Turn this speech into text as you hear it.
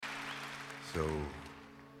So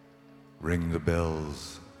ring the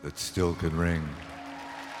bells that still can ring.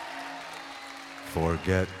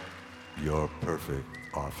 Forget your perfect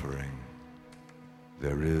offering.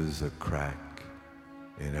 There is a crack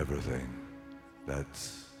in everything.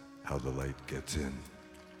 That's how the light gets in.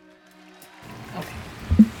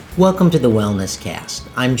 Welcome to the Wellness Cast.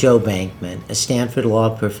 I'm Joe Bankman, a Stanford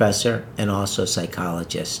Law professor and also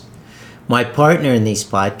psychologist. My partner in these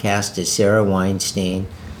podcasts is Sarah Weinstein,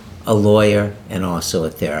 a lawyer and also a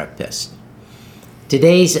therapist.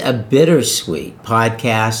 Today's a bittersweet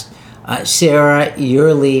podcast. Sarah,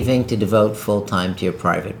 you're leaving to devote full time to your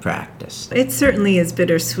private practice. It certainly is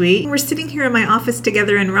bittersweet. We're sitting here in my office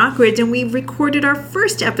together in Rockridge, and we recorded our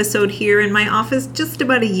first episode here in my office just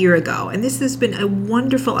about a year ago. And this has been a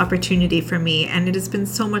wonderful opportunity for me, and it has been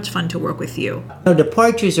so much fun to work with you.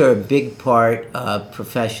 Departures are a big part of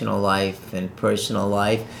professional life and personal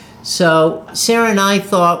life. So Sarah and I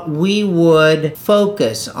thought we would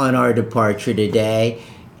focus on our departure today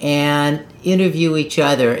and interview each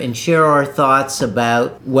other and share our thoughts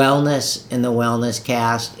about wellness in the Wellness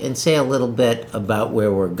Cast and say a little bit about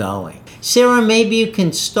where we're going. Sarah, maybe you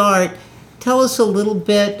can start. Tell us a little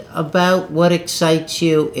bit about what excites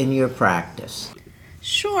you in your practice.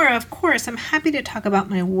 Sure, of course. I'm happy to talk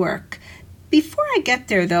about my work. Before I get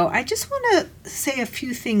there, though, I just want to say a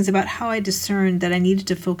few things about how I discerned that I needed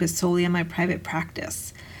to focus solely on my private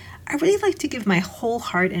practice. I really like to give my whole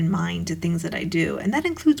heart and mind to things that I do, and that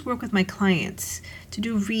includes work with my clients, to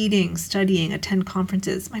do reading, studying, attend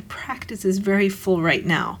conferences. My practice is very full right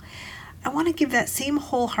now. I want to give that same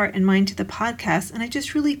whole heart and mind to the podcast, and I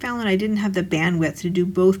just really found that I didn't have the bandwidth to do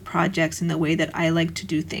both projects in the way that I like to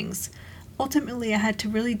do things. Ultimately, I had to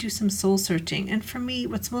really do some soul searching, and for me,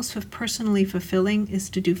 what's most personally fulfilling is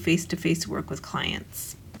to do face-to-face work with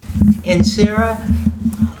clients. And Sarah,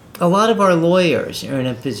 a lot of our lawyers are in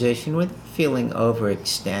a position where they're feeling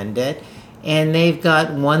overextended, and they've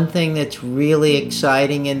got one thing that's really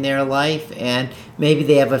exciting in their life, and maybe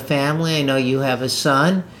they have a family. I know you have a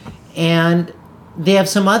son, and they have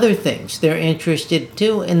some other things they're interested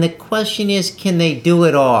too. And the question is, can they do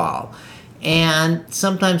it all? And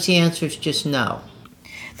sometimes the answer is just no.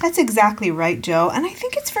 That's exactly right, Joe. And I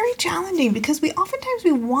think it's very challenging because we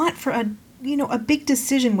want for a big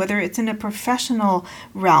decision, whether it's in a professional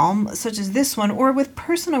realm, such as this one, or with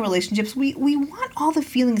personal relationships, we want all the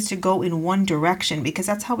feelings to go in one direction because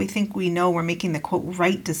that's how we think we know we're making the, quote,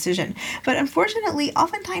 right decision. But unfortunately,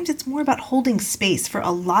 oftentimes it's more about holding space for a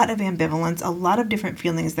lot of ambivalence, a lot of different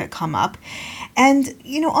feelings that come up. And,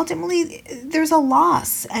 ultimately, there's a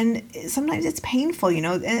loss, and sometimes it's painful.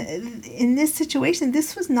 In this situation,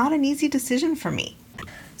 this was not an easy decision for me.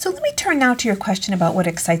 So let me turn now to your question about what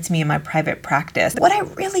excites me in my private practice. What I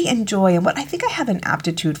really enjoy and what I think I have an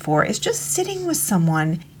aptitude for is just sitting with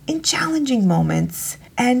someone in challenging moments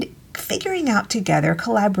and figuring out together,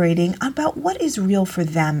 collaborating about what is real for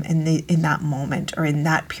them in that moment or in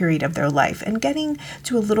that period of their life, and getting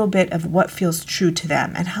to a little bit of what feels true to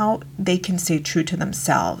them and how they can stay true to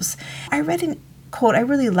themselves. I read an quote I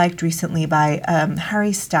really liked recently by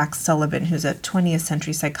Harry Stack Sullivan, who's a 20th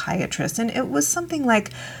century psychiatrist, and it was something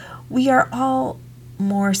like, "We are all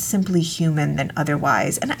more simply human than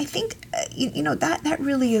otherwise." And I think that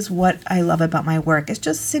really is what I love about my work, is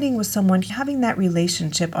just sitting with someone, having that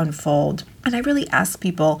relationship unfold. And I really ask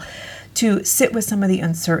people to sit with some of the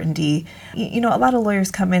uncertainty. A lot of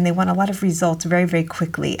lawyers come in, they want a lot of results very, very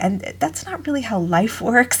quickly. And that's not really how life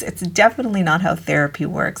works. It's definitely not how therapy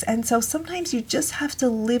works. And so sometimes you just have to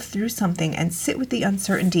live through something and sit with the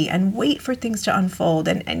uncertainty and wait for things to unfold.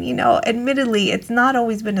 And admittedly, it's not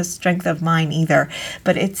always been a strength of mine either.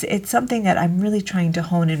 But it's something that I'm really trying to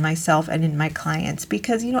hone in myself and in my clients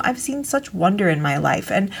because, I've seen such wonder in my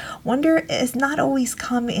life. And wonder has not always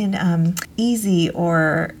come in easy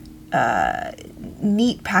or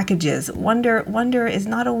neat packages. Wonder is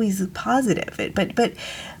not always positive.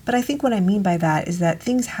 But I think what I mean by that is that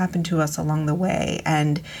things happen to us along the way,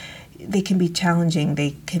 and they can be challenging,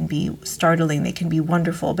 they can be startling, they can be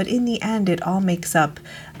wonderful. But in the end, it all makes up,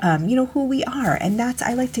 who we are. And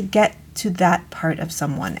I like to get to that part of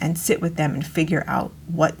someone and sit with them and figure out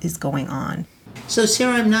what is going on. So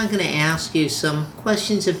Sarah, I'm now going to ask you some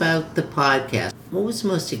questions about the podcast. What was the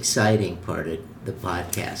most exciting part of the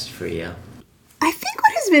podcast for you? I think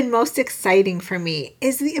what has been most exciting for me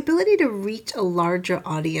is the ability to reach a larger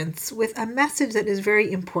audience with a message that is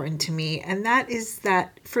very important to me. And that is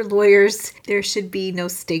that for lawyers, there should be no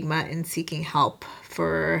stigma in seeking help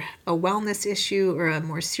for a wellness issue or a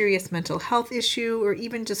more serious mental health issue, or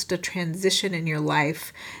even just a transition in your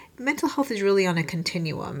life. mental health is really on a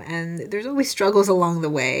continuum, and there's always struggles along the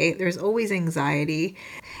way. There's always anxiety.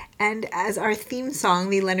 And as our theme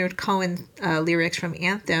song, the Leonard Cohen lyrics from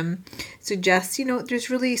Anthem suggests,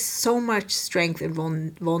 there's really so much strength and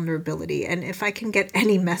vulnerability. And if I can get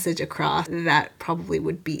any message across, that probably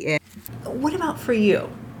would be it. What about for you?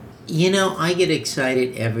 I get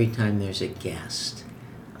excited every time there's a guest.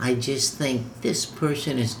 I just think this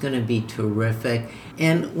person is going to be terrific.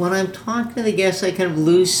 And when I'm talking to the guests, I kind of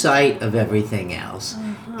lose sight of everything else.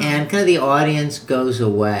 And kind of the audience goes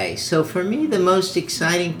away. So for me, the most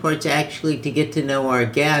exciting part's actually to get to know our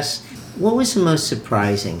guests. What was the most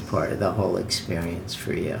surprising part of the whole experience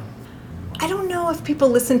for you? I don't know if people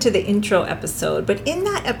listened to the intro episode, but in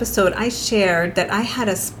that episode, I shared that I had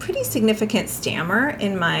a pretty significant stammer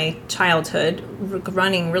in my childhood,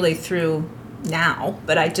 running really through now,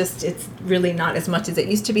 but it's really not as much as it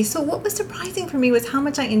used to be. So what was surprising for me was how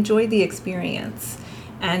much I enjoyed the experience.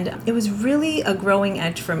 And it was really a growing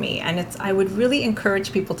edge for me. And I would really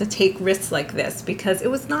encourage people to take risks like this because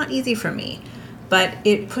it was not easy for me, but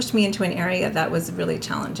it pushed me into an area that was really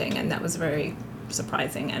challenging, and that was very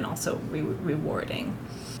surprising and also rewarding.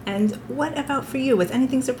 And what about for you? Was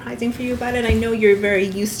anything surprising for you about it? I know you're very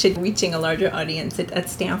used to reaching a larger audience at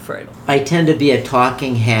Stanford. I tend to be a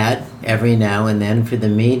talking head every now and then for the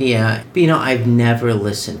media. But, I've never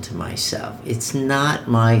listened to myself. It's not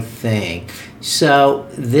my thing. So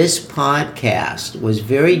this podcast was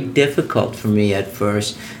very difficult for me at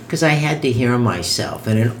first because I had to hear myself.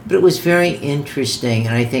 But it was very interesting,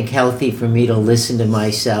 and I think healthy for me to listen to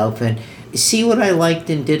myself and see what I liked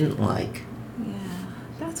and didn't like.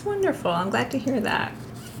 Wonderful. I'm glad to hear that.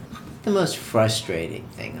 The most frustrating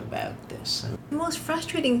thing about this? The most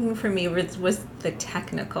frustrating thing for me was the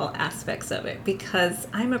technical aspects of it, because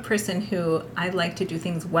I'm a person who I like to do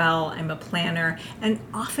things well. I'm a planner, and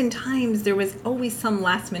oftentimes there was always some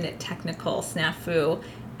last minute technical snafu,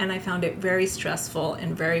 and I found it very stressful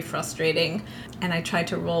and very frustrating, and I tried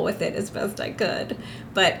to roll with it as best I could,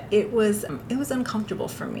 but it was uncomfortable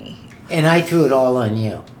for me. And I threw it all on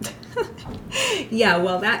you. Yeah,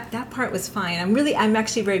 well, that part was fine. I'm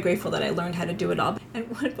actually very grateful that I learned how to do it all. And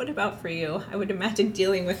what about for you? I would imagine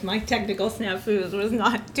dealing with my technical snafus was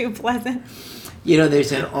not too pleasant.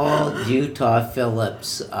 There's an old Utah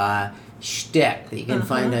Phillips shtick that you can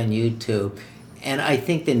find on YouTube. And I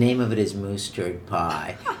think the name of it is Moose Turd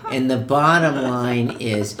Pie. And the bottom line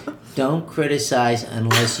is, don't criticize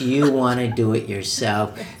unless you want to do it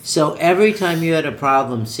yourself. So every time you had a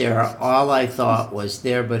problem, Sarah, all I thought was,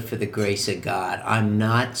 there but for the grace of God. I'm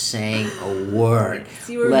not saying a word.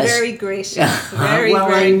 You were very gracious. Very, well,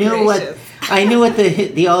 very gracious. I knew what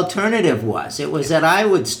the alternative was. It was that I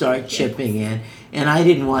would start chipping in, and I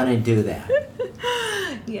didn't want to do that.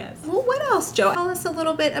 Yes. Well, what else, Joe? Tell us a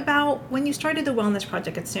little bit about when you started the Wellness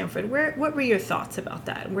Project at Stanford. What were your thoughts about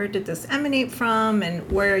that? Where did this emanate from, and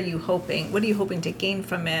what are you hoping to gain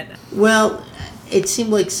from it? Well, it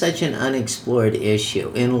seemed like such an unexplored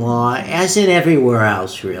issue in law, as in everywhere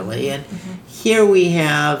else, really. And here we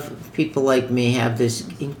have people like me have this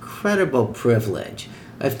incredible privilege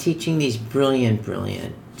of teaching these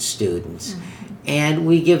brilliant students. And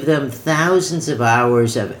we give them thousands of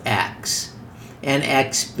hours of X. And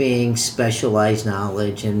X being specialized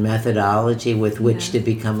knowledge and methodology with which to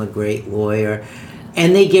become a great lawyer.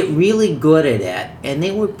 And they get really good at it. And they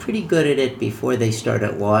were pretty good at it before they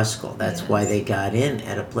started law school. That's why they got in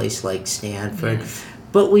at a place like Stanford.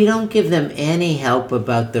 But we don't give them any help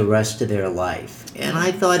about the rest of their life. And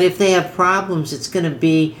I thought if they have problems, it's going to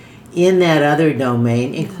be in that other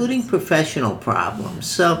domain, including professional problems.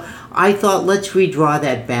 So I thought, let's redraw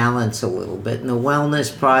that balance a little bit, and the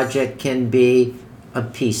Wellness Project can be a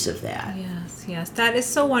piece of that. Yes, that is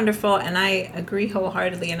so wonderful, and I agree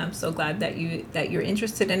wholeheartedly, and I'm so glad that you're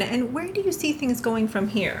interested in it. And where do you see things going from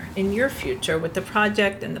here in your future with the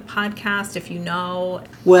project and the podcast, if you know?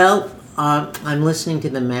 Well, I'm listening to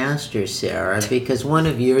the master, Sarah, because one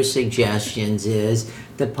of your suggestions is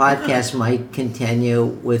the podcast might continue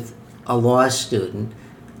with a law student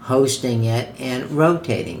hosting it and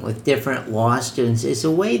rotating with different law students is a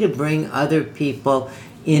way to bring other people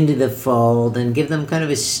into the fold and give them kind of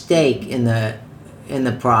a stake in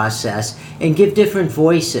the process and give different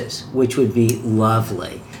voices, which would be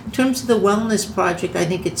lovely. In terms of the Wellness Project, I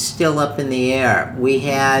think it's still up in the air. We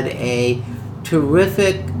had a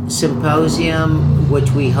terrific symposium which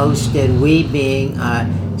we hosted, we being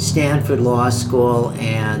Stanford Law School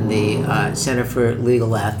and the Center for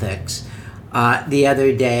Legal Ethics, the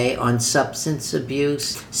other day on substance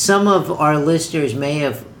abuse. Some of our listeners may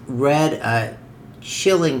have read a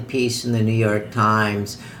chilling piece in the New York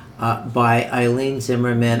Times by Eileen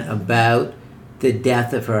Zimmerman about the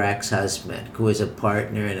death of her ex-husband, who was a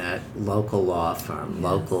partner in a local law firm,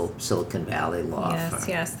 local Silicon Valley law firm.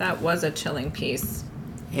 Yes, that was a chilling piece.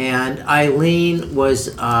 And Eileen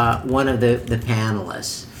was one of the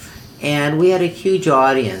panelists. And we had a huge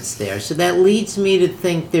audience there. So that leads me to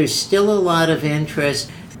think there's still a lot of interest.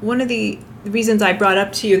 One of the reasons I brought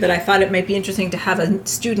up to you that I thought it might be interesting to have a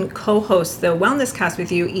student co-host the Wellness Cast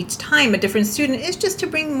with you each time, a different student, is just to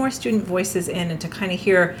bring more student voices in and to kind of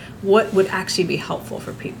hear what would actually be helpful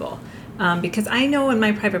for people. Because I know in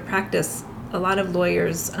my private practice, a lot of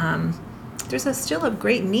lawyers, there's still a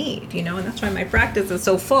great need, and that's why my practice is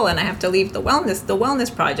so full and I have to leave the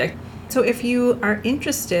wellness project. So if you are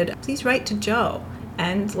interested, please write to Joe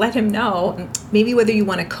and let him know maybe whether you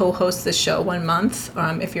want to co-host the show 1 month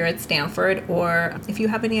if you're at Stanford, or if you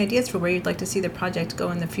have any ideas for where you'd like to see the project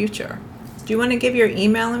go in the future. Do you want to give your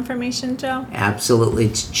email information, Joe? Absolutely.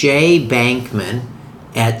 It's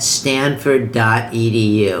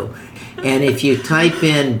jbankman@stanford.edu. And if you type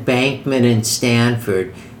in Bankman and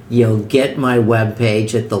Stanford, you'll get my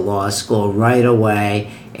webpage at the law school right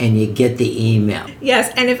away, and you get the email.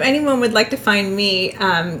 Yes, and if anyone would like to find me,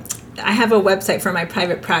 I have a website for my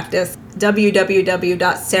private practice,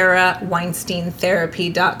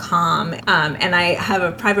 www.sarahweinsteintherapy.com. And I have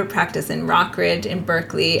a private practice in Rockridge in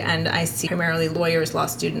Berkeley, and I see primarily lawyers, law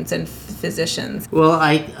students, and physicians. Well,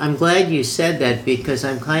 I'm glad you said that, because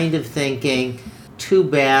I'm kind of thinking, too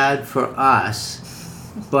bad for us,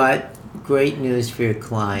 but great news for your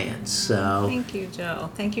clients. So Thank you, Joe.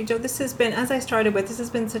 This has been, as I started with, this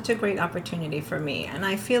has been such a great opportunity for me. And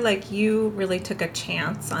I feel like you really took a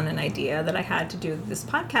chance on an idea that I had to do this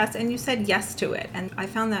podcast, and you said yes to it. And I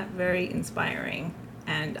found that very inspiring.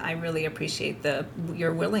 And I really appreciate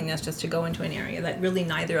your willingness just to go into an area that really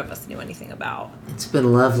neither of us knew anything about. It's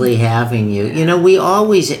been lovely having you. We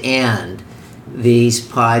always end these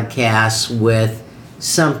podcasts with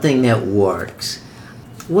something that works.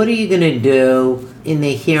 What are you going to do in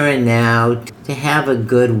the here and now to have a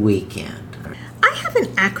good weekend? I have an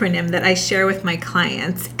acronym that I share with my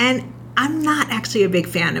clients, and I'm not actually a big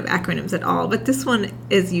fan of acronyms at all, but this one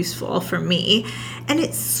is useful for me, and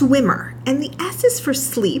it's SWIMMER. And the S is for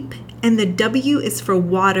sleep, and the W is for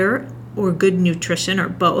water or good nutrition, or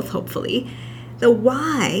both, hopefully. The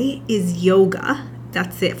Y is yoga.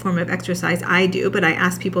 That's the form of exercise I do, but I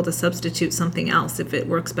ask people to substitute something else if it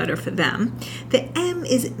works better for them. The M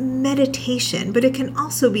is meditation, but it can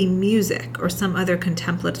also be music or some other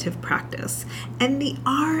contemplative practice. And the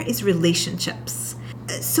R is relationships.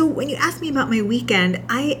 So when you ask me about my weekend,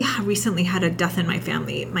 I recently had a death in my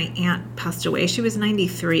family. My aunt passed away. She was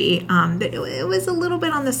 93, but it was a little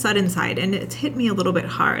bit on the sudden side, and it's hit me a little bit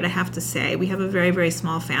hard, I have to say. We have a very, very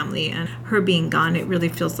small family, and her being gone, it really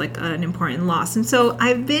feels like an important loss. And so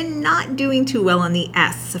I've been not doing too well on the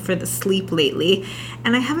S for the sleep lately,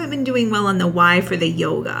 and I haven't been doing well on the Y for the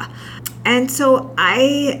yoga. And so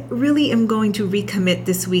I really am going to recommit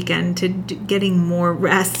this weekend to getting more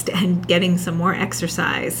rest and getting some more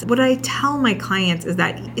exercise. What I tell my clients is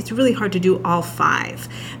that it's really hard to do all 5.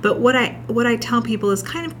 But what I tell people is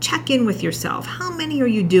kind of check in with yourself. How many are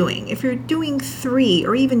you doing? If you're doing 3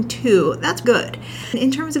 or even 2, that's good.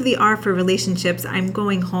 In terms of the R for relationships, I'm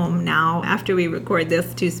going home now after we record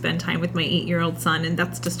this to spend time with my 8-year-old son, and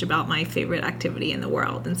that's just about my favorite activity in the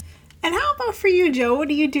world. And how about for you, Joe? What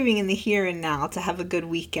are you doing in the here and now to have a good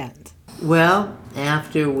weekend? Well,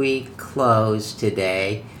 after we close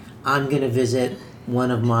today, I'm going to visit one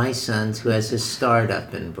of my sons who has a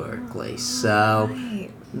startup in Berkeley. So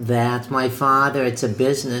that's my father. It's a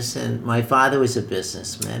business, and my father was a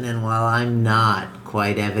businessman. And while I'm not,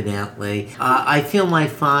 quite evidently, I feel my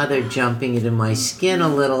father jumping into my skin a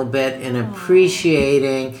little bit and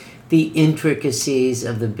appreciating the intricacies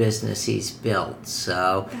of the business he's built.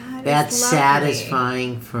 So that's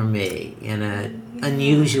satisfying for me in an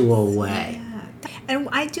unusual way. Yeah. And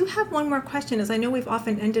I do have one more question, as I know we've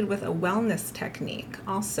often ended with a wellness technique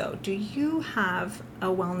also. Do you have a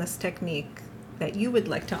wellness technique that you would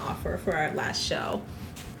like to offer for our last show?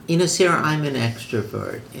 Sarah, I'm an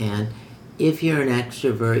extrovert, and if you're an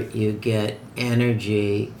extrovert, you get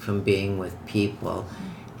energy from being with people.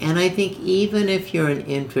 And I think even if you're an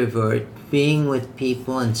introvert, being with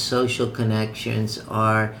people and social connections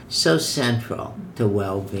are so central to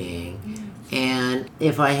well-being. And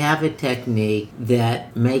if I have a technique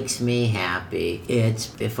that makes me happy,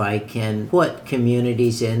 it's if I can put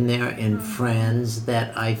communities in there and friends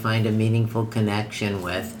that I find a meaningful connection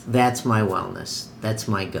with, that's my wellness. That's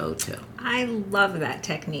my go-to. I love that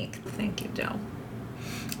technique. Thank you, Joe.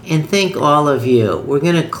 And thank all of you. We're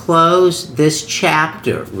going to close this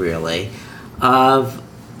chapter, really, of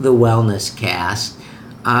the Wellness Cast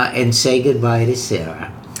and say goodbye to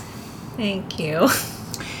Sarah. Thank you.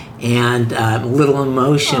 And a little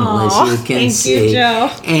emotional, as you can see. Thank you, Joe.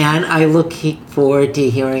 And I look forward to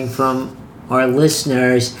hearing from our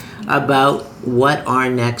listeners about what our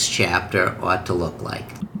next chapter ought to look like.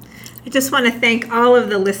 I just want to thank all of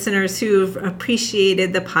the listeners who've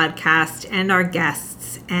appreciated the podcast and our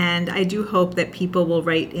guests. And I do hope that people will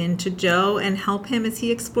write in to Joe and help him as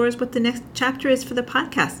he explores what the next chapter is for the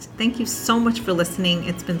podcast. Thank you so much for listening.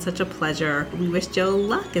 It's been such a pleasure. We wish Joe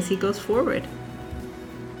luck as he goes forward.